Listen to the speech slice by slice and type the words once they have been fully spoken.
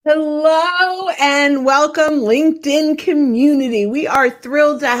Hello and welcome, LinkedIn community. We are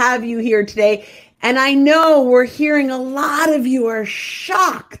thrilled to have you here today. And I know we're hearing a lot of you are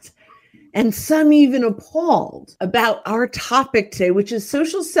shocked and some even appalled about our topic today, which is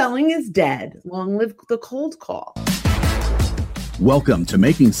social selling is dead. Long live the cold call. Welcome to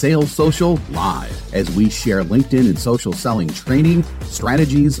Making Sales Social Live, as we share LinkedIn and social selling training,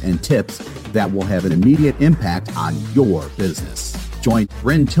 strategies, and tips that will have an immediate impact on your business. Join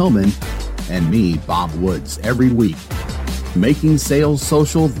Bryn Tillman and me, Bob Woods, every week. Making Sales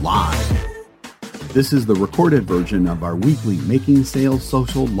Social Live. This is the recorded version of our weekly Making Sales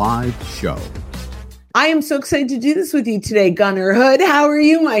Social Live show. I am so excited to do this with you today, Gunnar Hood. How are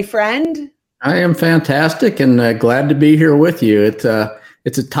you, my friend? I am fantastic and glad to be here with you. It's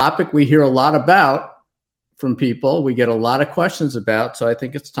a topic we hear a lot about from people. We get a lot of questions about, so I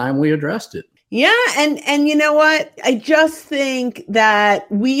think it's time we addressed it. Yeah, and you know what? I just think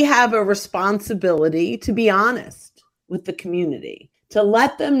that we have a responsibility to be honest with the community, to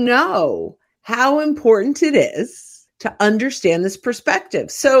let them know how important it is to understand this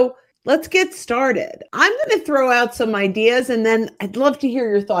perspective. So let's get started. I'm going to throw out some ideas and then I'd love to hear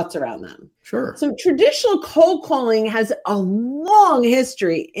your thoughts around them. Sure. So traditional cold calling has a long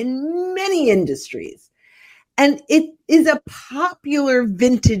history in many industries. And it is a popular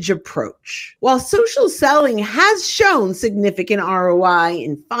vintage approach. While social selling has shown significant ROI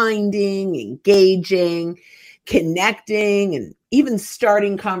in finding, engaging, connecting, and even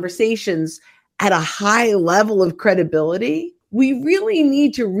starting conversations at a high level of credibility, we really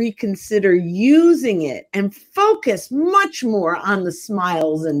need to reconsider using it and focus much more on the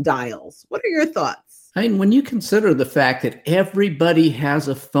smiles and dials. What are your thoughts? I mean, when you consider the fact that everybody has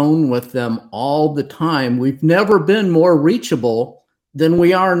a phone with them all the time, we've never been more reachable than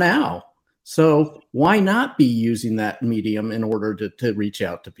we are now. So why not be using that medium in order to reach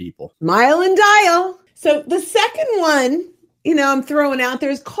out to people? Smile and dial. So the second one, I'm throwing out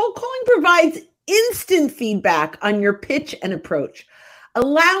there is cold calling provides instant feedback on your pitch and approach,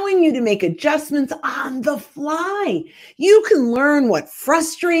 allowing you to make adjustments on the fly. You can learn what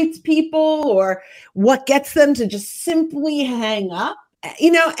frustrates people or what gets them to just simply hang up,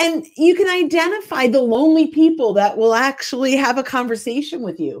 and you can identify the lonely people that will actually have a conversation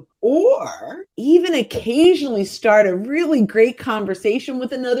with you, or even occasionally start a really great conversation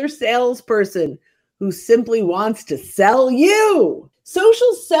with another salesperson who simply wants to sell you.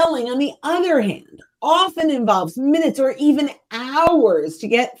 Social selling, on the other hand, often involves minutes or even hours to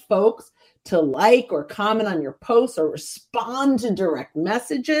get folks to like or comment on your posts or respond to direct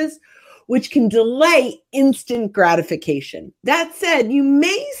messages, which can delay instant gratification. That said, you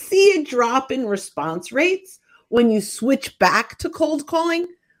may see a drop in response rates when you switch back to cold calling,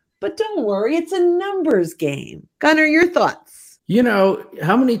 but don't worry, it's a numbers game. Gunnar, your thoughts?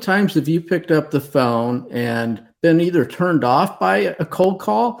 How many times have you picked up the phone and been either turned off by a cold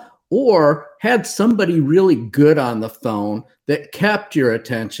call or had somebody really good on the phone that kept your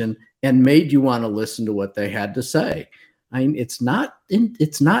attention and made you want to listen to what they had to say? I mean, it's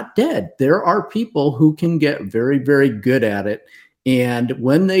not dead. There are people who can get very, very good at it. And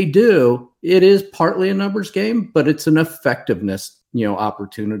when they do, it is partly a numbers game, but it's an effectiveness,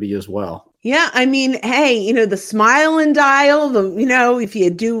 opportunity as well. Yeah, I mean, hey, the smile and dial, if you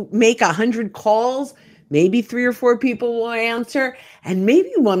do make 100 calls, maybe 3 or 4 people will answer and maybe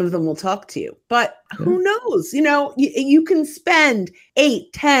one of them will talk to you. But who knows? You can spend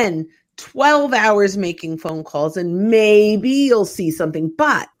 8, 10, 12 hours making phone calls and maybe you'll see something.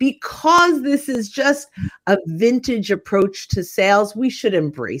 But because this is just a vintage approach to sales, we should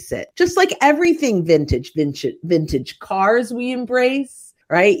embrace it. Just like everything vintage cars we embrace,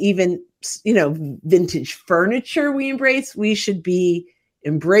 right? Even vintage furniture we embrace. We should be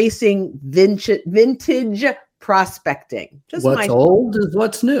embracing vintage prospecting. Just what's old is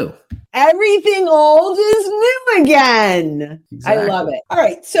what's new. Everything old is new again. Exactly. I love it. All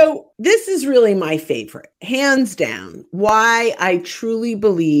right. So this is really my favorite, hands down, why I truly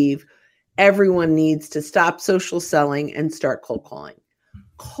believe everyone needs to stop social selling and start cold calling.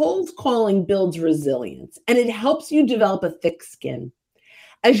 Cold calling builds resilience and it helps you develop a thick skin,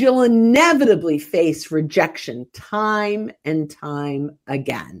 as you'll inevitably face rejection time and time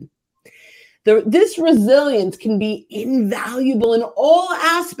again. This resilience can be invaluable in all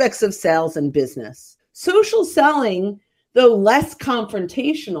aspects of sales and business. Social selling, though less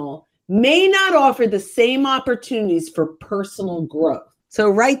confrontational, may not offer the same opportunities for personal growth. So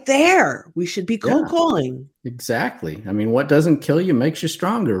right there, we should be cold calling. Exactly. I mean, what doesn't kill you makes you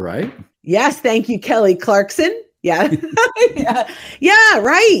stronger, right? Yes. Thank you, Kelly Clarkson. Yeah. Yeah,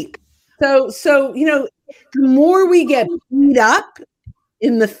 right. So, the more we get beat up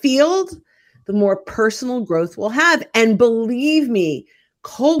in the field, the more personal growth we'll have. And believe me,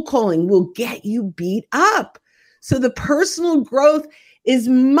 cold calling will get you beat up. So the personal growth is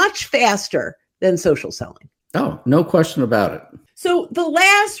much faster than social selling. Oh, no question about it. So the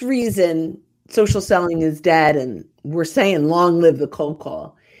last reason social selling is dead, and we're saying long live the cold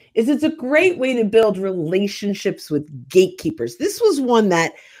call, is it's a great way to build relationships with gatekeepers. This was one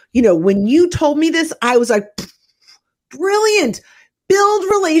that, when you told me this, I was like, brilliant. Build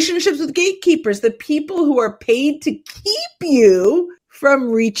relationships with gatekeepers, the people who are paid to keep you from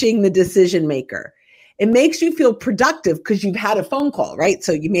reaching the decision maker. It makes you feel productive because you've had a phone call, right?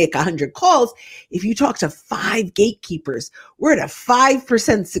 So you make 100 calls. If you talk to 5 gatekeepers, we're at a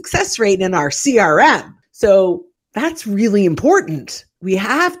 5% success rate in our CRM. So that's really important. We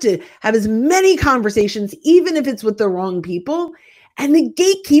have to have as many conversations, even if it's with the wrong people, and the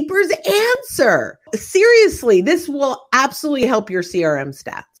gatekeepers answer. Seriously, this will absolutely help your CRM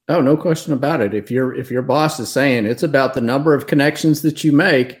stats. Oh, no question about it. If your boss is saying it's about the number of connections that you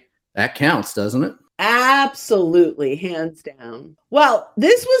make, that counts, doesn't it? Absolutely, hands down. Well,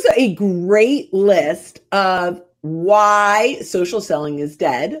 this was a great list of why social selling is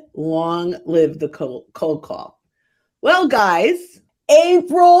dead. Long live the cold call. Well, guys,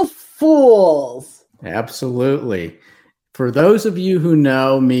 April Fools. Absolutely. For those of you who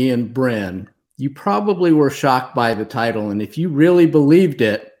know me and Bryn, you probably were shocked by the title. And if you really believed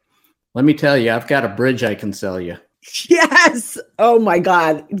it, let me tell you, I've got a bridge I can sell you. Yes. Oh my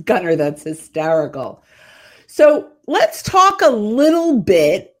God, Gunnar, that's hysterical. So let's talk a little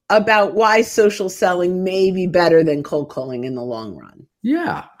bit about why social selling may be better than cold calling in the long run.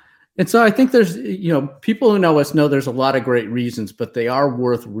 Yeah. And so I think there's, people who know us know there's a lot of great reasons, but they are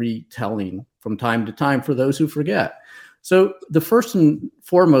worth retelling from time to time for those who forget. So the first and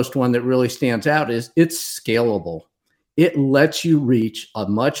foremost one that really stands out is it's scalable. It lets you reach a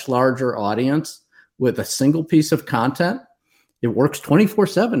much larger audience with a single piece of content. It works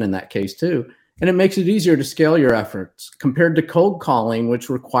 24/7 in that case too. And it makes it easier to scale your efforts compared to cold calling, which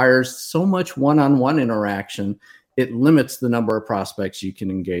requires so much one-on-one interaction. It limits the number of prospects you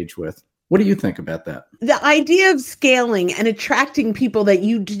can engage with. What do you think about that? The idea of scaling and attracting people that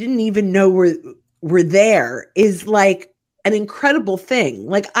you didn't even know were there is like an incredible thing.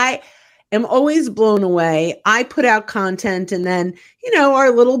 Like I am always blown away. I put out content and then,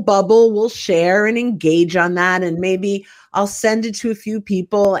 our little bubble will share and engage on that. And maybe I'll send it to a few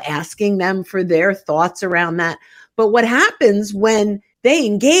people asking them for their thoughts around that. But what happens when they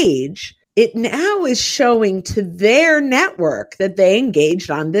engage, it now is showing to their network that they engaged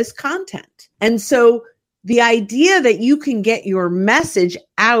on this content. And so the idea that you can get your message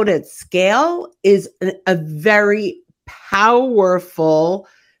out at scale is a very powerful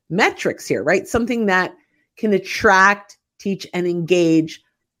metrics here, right? Something that can attract, teach, and engage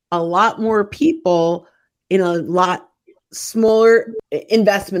a lot more people in a lot smaller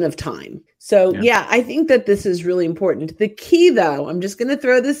investment of time. So yeah, I think that this is really important. The key though, I'm just going to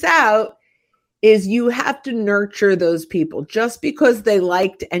throw this out, is you have to nurture those people. Just because they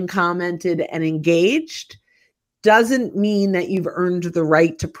liked and commented and engaged doesn't mean that you've earned the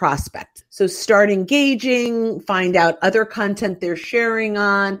right to prospect. So start engaging, find out other content they're sharing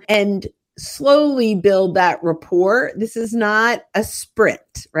on, and slowly build that rapport. This is not a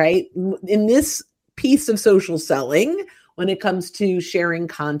sprint, right? In this piece of social selling, when it comes to sharing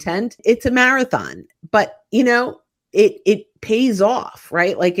content, it's a marathon. But, it pays off,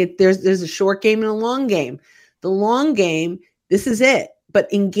 right? Like there's a short game and a long game. The long game, this is it.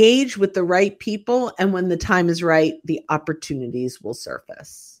 But engage with the right people. And when the time is right, the opportunities will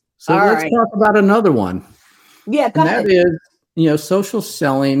surface. So let's talk about another one. Yeah, go ahead. That is, social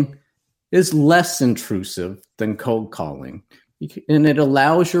selling is less intrusive than cold calling. And it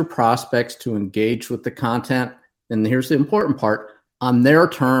allows your prospects to engage with the content. And here's the important part, on their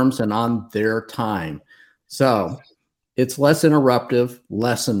terms and on their time. So it's less interruptive,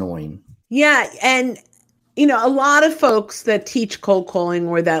 less annoying. Yeah. And a lot of folks that teach cold calling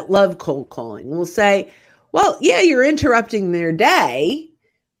or that love cold calling will say, well, yeah, you're interrupting their day,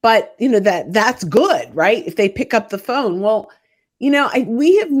 but that's good, right? If they pick up the phone. Well,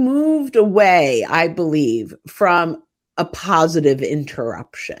 we have moved away, I believe, from a positive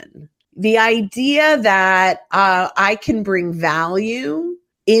interruption. The idea that I can bring value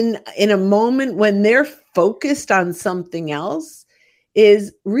in a moment when they're focused on something else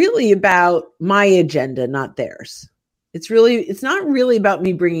is really about my agenda, not theirs. It's not really about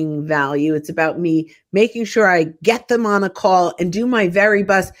me bringing value. It's about me making sure I get them on a call and do my very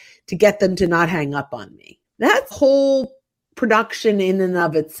best to get them to not hang up on me. That's whole production in and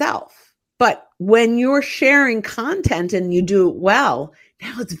of itself. But when you're sharing content and you do it well,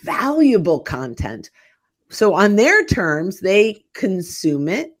 Now it's valuable content. So on their terms, they consume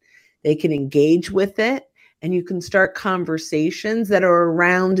it, they can engage with it, and you can start conversations that are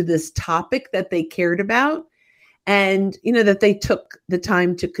around this topic that they cared about and, that they took the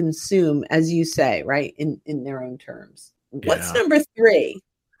time to consume, as you say, right, in their own terms. What's number 3?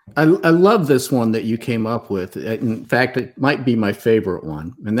 I love this one that you came up with. In fact, it might be my favorite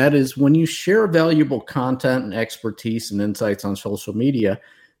one. And that is when you share valuable content and expertise and insights on social media,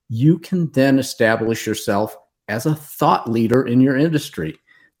 you can then establish yourself as a thought leader in your industry.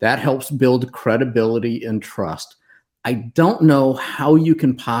 That helps build credibility and trust. I don't know how you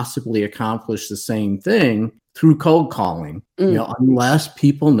can possibly accomplish the same thing through cold calling, unless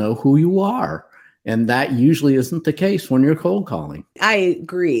people know who you are. And that usually isn't the case when you're cold calling. I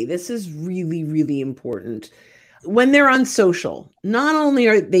agree. This is really, really important. When they're on social, not only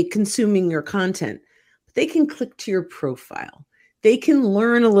are they consuming your content, but they can click to your profile. They can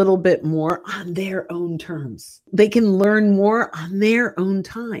learn a little bit more on their own terms. They can learn more on their own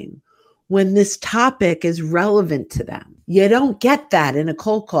time when this topic is relevant to them. You don't get that in a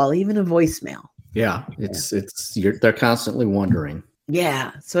cold call, even a voicemail. Yeah, they're constantly wondering.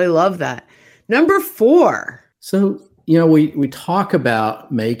 Yeah, so I love that. Number 4. So, we talk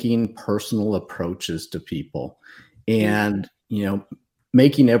about making personal approaches to people and,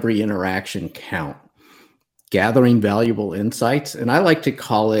 making every interaction count, gathering valuable insights. And I like to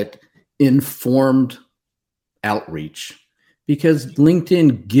call it informed outreach, because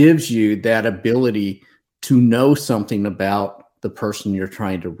LinkedIn gives you that ability to know something about the person you're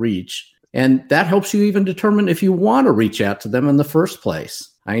trying to reach. And that helps you even determine if you want to reach out to them in the first place.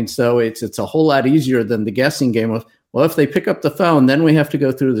 So it's a whole lot easier than the guessing game of, well, if they pick up the phone, then we have to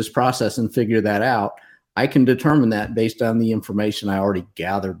go through this process and figure that out. I can determine that based on the information I already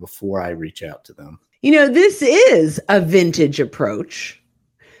gathered before I reach out to them. This is a vintage approach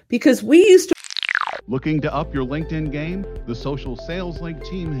because we used to. Looking to up your LinkedIn game? The Social Sales Link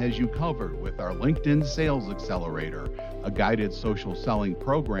team has you covered with our LinkedIn Sales Accelerator, a guided social selling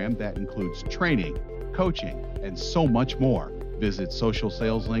program that includes training, coaching, and so much more. Visit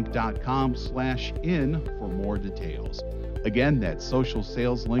socialsaleslink.com/in for more details. Again, that's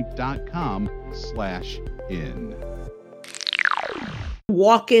socialsaleslink.com/in.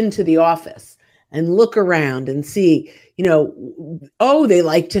 Walk into the office and look around and see, they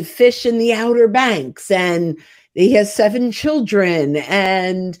like to fish in the Outer Banks and he has 7 children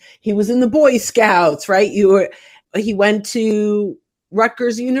and he was in the Boy Scouts, right? He went to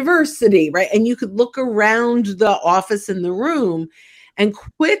Rutgers University, right? And you could look around the office in the room and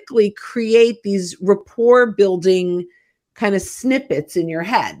quickly create these rapport building kind of snippets in your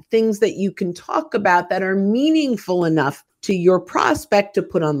head, things that you can talk about that are meaningful enough to your prospect to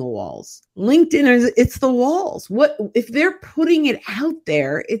put on the walls. LinkedIn it's the walls. What if they're putting it out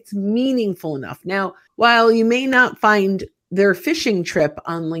there, it's meaningful enough. Now, while you may not find their fishing trip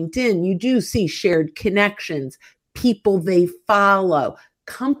on LinkedIn, you do see shared connections, people they follow,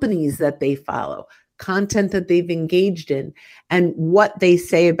 companies that they follow, content that they've engaged in, and what they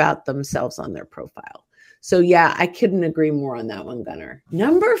say about themselves on their profile. So yeah, I couldn't agree more on that one, Gunnar.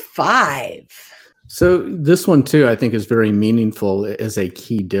 Number 5. So this one too, I think is very meaningful as a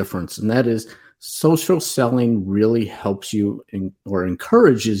key difference. And that is social selling really helps you or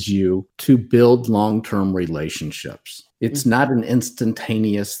encourages you to build long-term relationships. It's not an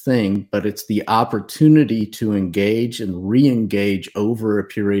instantaneous thing, but it's the opportunity to engage and re-engage over a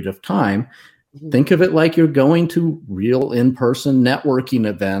period of time. Think of it like you're going to real in-person networking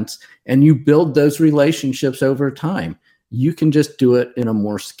events and you build those relationships over time. You can just do it in a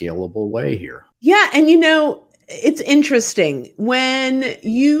more scalable way here. Yeah. And it's interesting when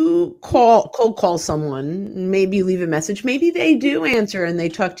you cold call someone, maybe you leave a message, maybe they do answer and they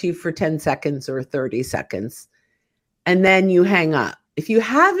talk to you for 10 seconds or 30 seconds, and then you hang up. If you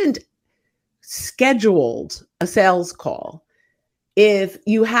haven't scheduled a sales call, if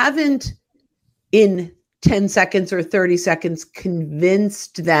you haven't in 10 seconds or 30 seconds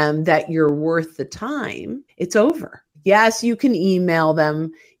convinced them that you're worth the time, it's over. Yes, you can email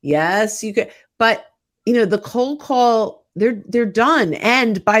them. Yes, you can. But, the cold call, they're done.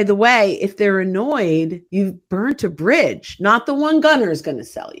 And by the way, if they're annoyed, you've burnt a bridge. Not the one Gunnar's going to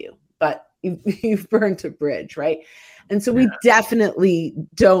sell you, but you've burnt a bridge, right? And so we definitely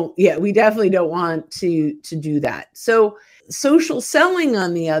don't want to do that. So social selling,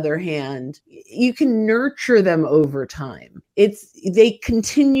 on the other hand, you can nurture them over time. They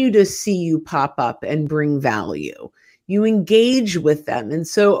continue to see you pop up and bring value. You engage with them. And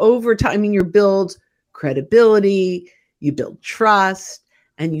so over time, you build credibility, you build trust,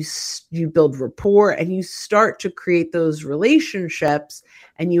 and you build rapport and you start to create those relationships,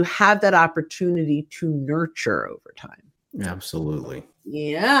 and you have that opportunity to nurture over time. Absolutely.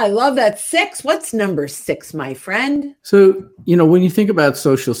 Yeah, I love that. 6. What's number 6, my friend? So, when you think about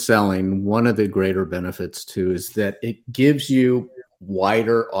social selling, one of the greater benefits too is that it gives you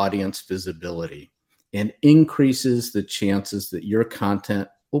wider audience visibility and increases the chances that your content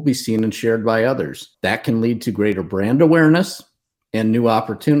will be seen and shared by others. That can lead to greater brand awareness and new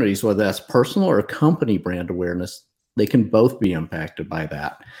opportunities, whether that's personal or company brand awareness. They can both be impacted by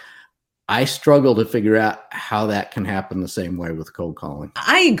that. I struggle to figure out how that can happen the same way with cold calling.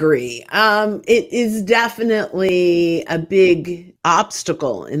 I agree. It is definitely a big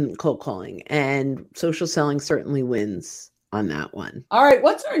obstacle in cold calling, and social selling certainly wins on that one. All right,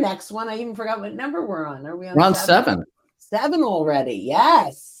 what's our next one? I even forgot what number we're on. Are we on? We're on 7? 7 already.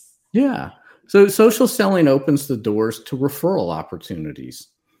 Yes. Yeah. So social selling opens the doors to referral opportunities.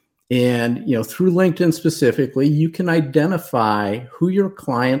 And, through LinkedIn specifically, you can identify who your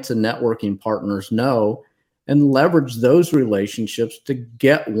clients and networking partners know and leverage those relationships to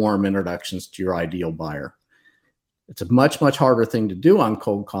get warm introductions to your ideal buyer. It's a much, much harder thing to do on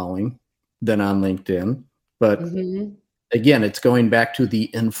cold calling than on LinkedIn. But again, it's going back to the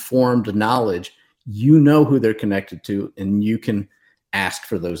informed knowledge. You know who they're connected to, and you can ask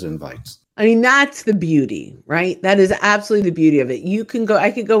for those invites. I mean, that's the beauty, right? That is absolutely the beauty of it.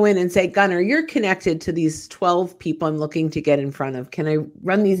 I could go in and say, Gunnar, you're connected to these 12 people I'm looking to get in front of. Can I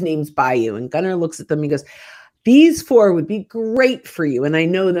run these names by you? And Gunnar looks at them and goes, these 4 would be great for you. And I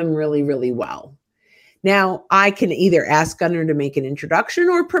know them really, really well. Now, I can either ask Gunnar to make an introduction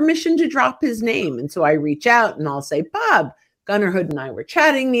or permission to drop his name. And so I reach out and I'll say, Bob, Gunnar Hood and I were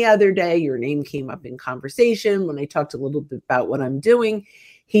chatting the other day. Your name came up in conversation when I talked a little bit about what I'm doing.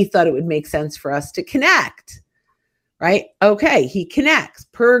 He thought it would make sense for us to connect, right? Okay, he connects.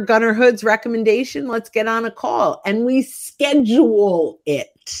 Per Gunnar Hood's recommendation, let's get on a call, and we schedule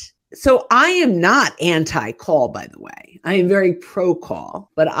it. So I am not anti-call, by the way. I am very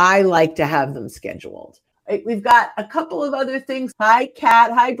pro-call, but I like to have them scheduled. We've got a couple of other things. Hi,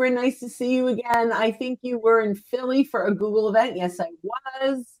 Kat. Hi, Bryn. Nice to see you again. I think you were in Philly for a Google event. Yes, I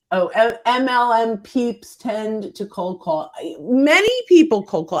was. Oh, MLM peeps tend to cold call. Many people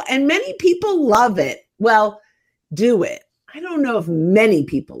cold call, and many people love it. Well, do it. I don't know if many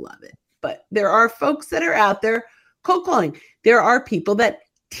people love it, but there are folks that are out there cold calling. There are people that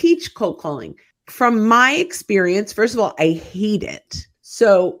teach cold calling. From my experience, first of all, I hate it.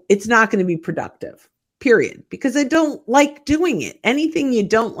 So it's not going to be productive, period, because I don't like doing it. Anything you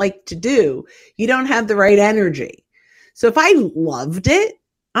don't like to do, you don't have the right energy. So if I loved it,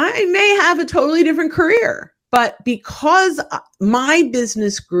 I may have a totally different career. But because my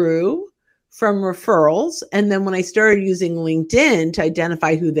business grew from referrals, and then when I started using LinkedIn to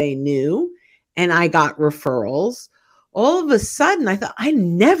identify who they knew, and I got referrals, all of a sudden I thought I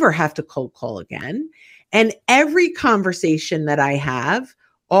never have to cold call again. And every conversation that I have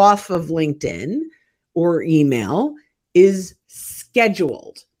off of LinkedIn or email is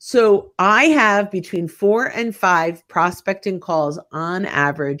scheduled. So I have between 4 and 5 prospecting calls on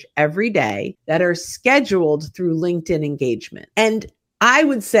average every day that are scheduled through LinkedIn engagement. And I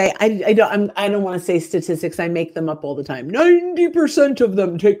would say, I don't want to say statistics. I make them up all the time. 90% of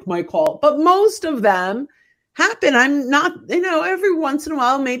them take my call, but most of them happen. I'm not, every once in a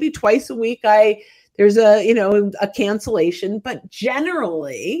while, maybe twice a week, there's a cancellation, but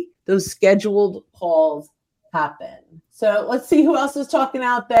generally those scheduled calls happen. So let's see who else is talking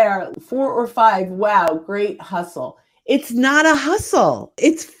out there. 4 or 5. Wow, great hustle. It's not a hustle.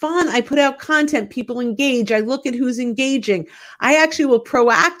 It's fun. I put out content. People engage. I look at who's engaging. I actually will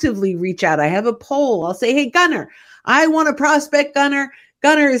proactively reach out. I have a poll. I'll say, hey, Gunnar, I want to prospect Gunnar.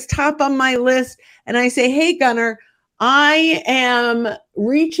 Gunnar is top on my list. And I say, hey, Gunnar, I am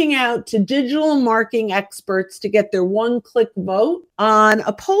reaching out to digital marketing experts to get their one-click vote on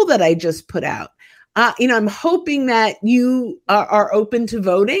a poll that I just put out. I'm hoping that you are open to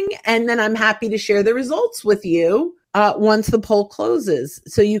voting, and then I'm happy to share the results with you once the poll closes,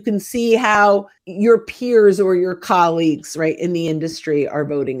 so you can see how your peers or your colleagues, right, in the industry are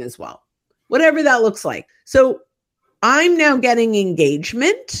voting as well, whatever that looks like. So I'm now getting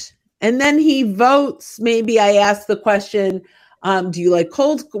engagement, and then he votes. Maybe I ask the question, do you like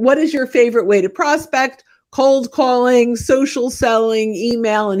what is your favorite way to prospect? Cold calling, social selling,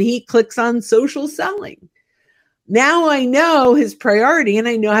 email, and he clicks on social selling. Now I know his priority and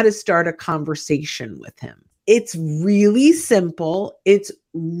I know how to start a conversation with him. It's really simple. It's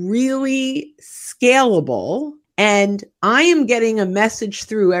really scalable. And I am getting a message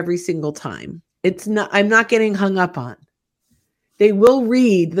through every single time. I'm not getting hung up on. They will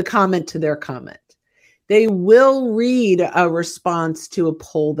read the comment to their comment. They will read a response to a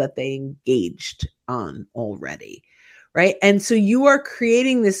poll that they engaged on already, right? And so you are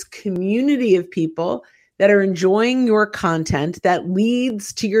creating this community of people that are enjoying your content that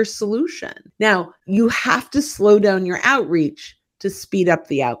leads to your solution. Now, you have to slow down your outreach to speed up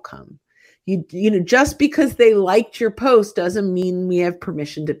the outcome. Just because they liked your post doesn't mean we have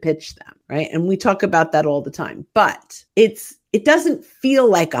permission to pitch them, right? And we talk about that all the time, but it doesn't feel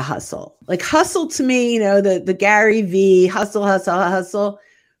like a hustle. Like hustle to me, the Gary V hustle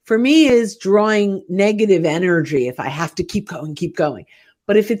for me is drawing negative energy if I have to keep going.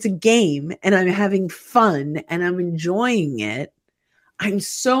 But if it's a game and I'm having fun and I'm enjoying it, I'm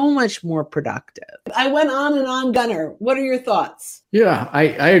so much more productive. I went on and on, Gunnar. What are your thoughts? Yeah, I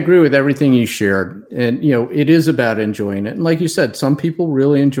agree with everything you shared. And, it is about enjoying it. And like you said, some people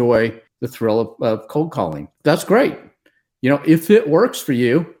really enjoy the thrill of cold calling. That's great. If it works for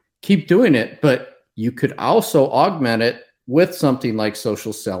you, keep doing it. But you could also augment it with something like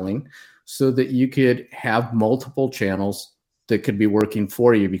social selling so that you could have multiple channels that could be working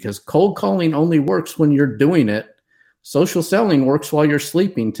for you, because cold calling only works when you're doing it. Social selling works while you're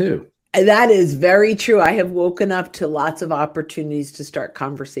sleeping too. That is very true. I have woken up to lots of opportunities to start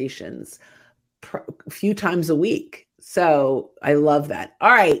conversations a few times a week. So I love that. All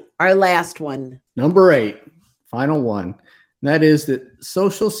right. Our last one. Number 8, final one. And that is that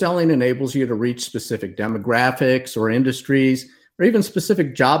social selling enables you to reach specific demographics or industries or even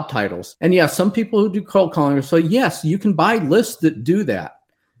specific job titles. And yeah, some people who do cold calling, so yes, you can buy lists that do that.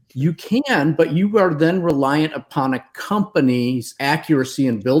 You can, but you are then reliant upon a company's accuracy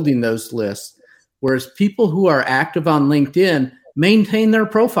in building those lists, whereas people who are active on LinkedIn maintain their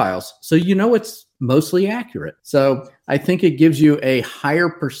profiles. So it's mostly accurate. So I think it gives you a higher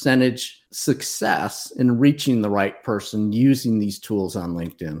percentage success in reaching the right person using these tools on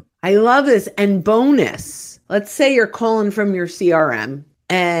LinkedIn. I love this. And bonus, let's say you're calling from your CRM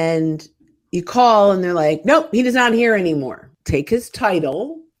and you call and they're like, nope, he is not here anymore. Take his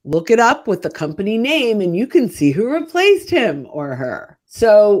title, look it up with the company name, and you can see who replaced him or her.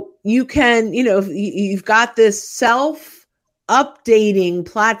 So you can, you've got this self-updating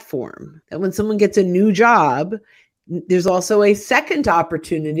platform that when someone gets a new job, there's also a second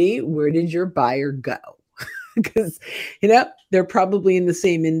opportunity. Where did your buyer go? Because, they're probably in the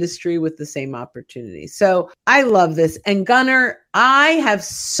same industry with the same opportunity. So I love this. And Gunnar, I have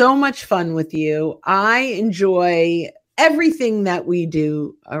so much fun with you. I enjoy everything that we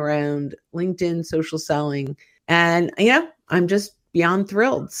do around LinkedIn, social selling. And, I'm just beyond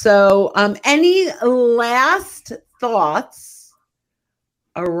thrilled. So any last thoughts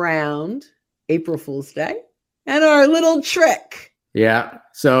around April Fool's Day and our little trick? Yeah.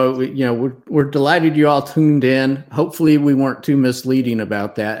 So, we're delighted you all tuned in. Hopefully we weren't too misleading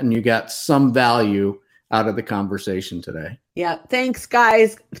about that and you got some value out of the conversation today. Yeah. Thanks,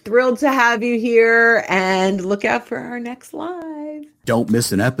 guys. Thrilled to have you here, and look out for our next live. Don't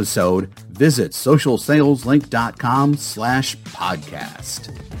miss an episode. Visit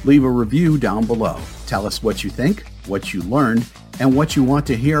socialsaleslink.com/podcast. Leave a review down below. Tell us what you think, what you learned, and what you want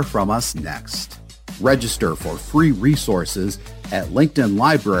to hear from us next. Register for free resources at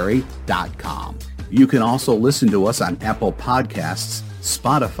linkedinlibrary.com. You can also listen to us on Apple Podcasts,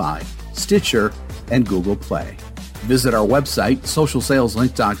 Spotify, Stitcher, and Google Play. Visit our website,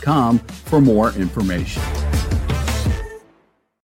 socialsaleslink.com, for more information.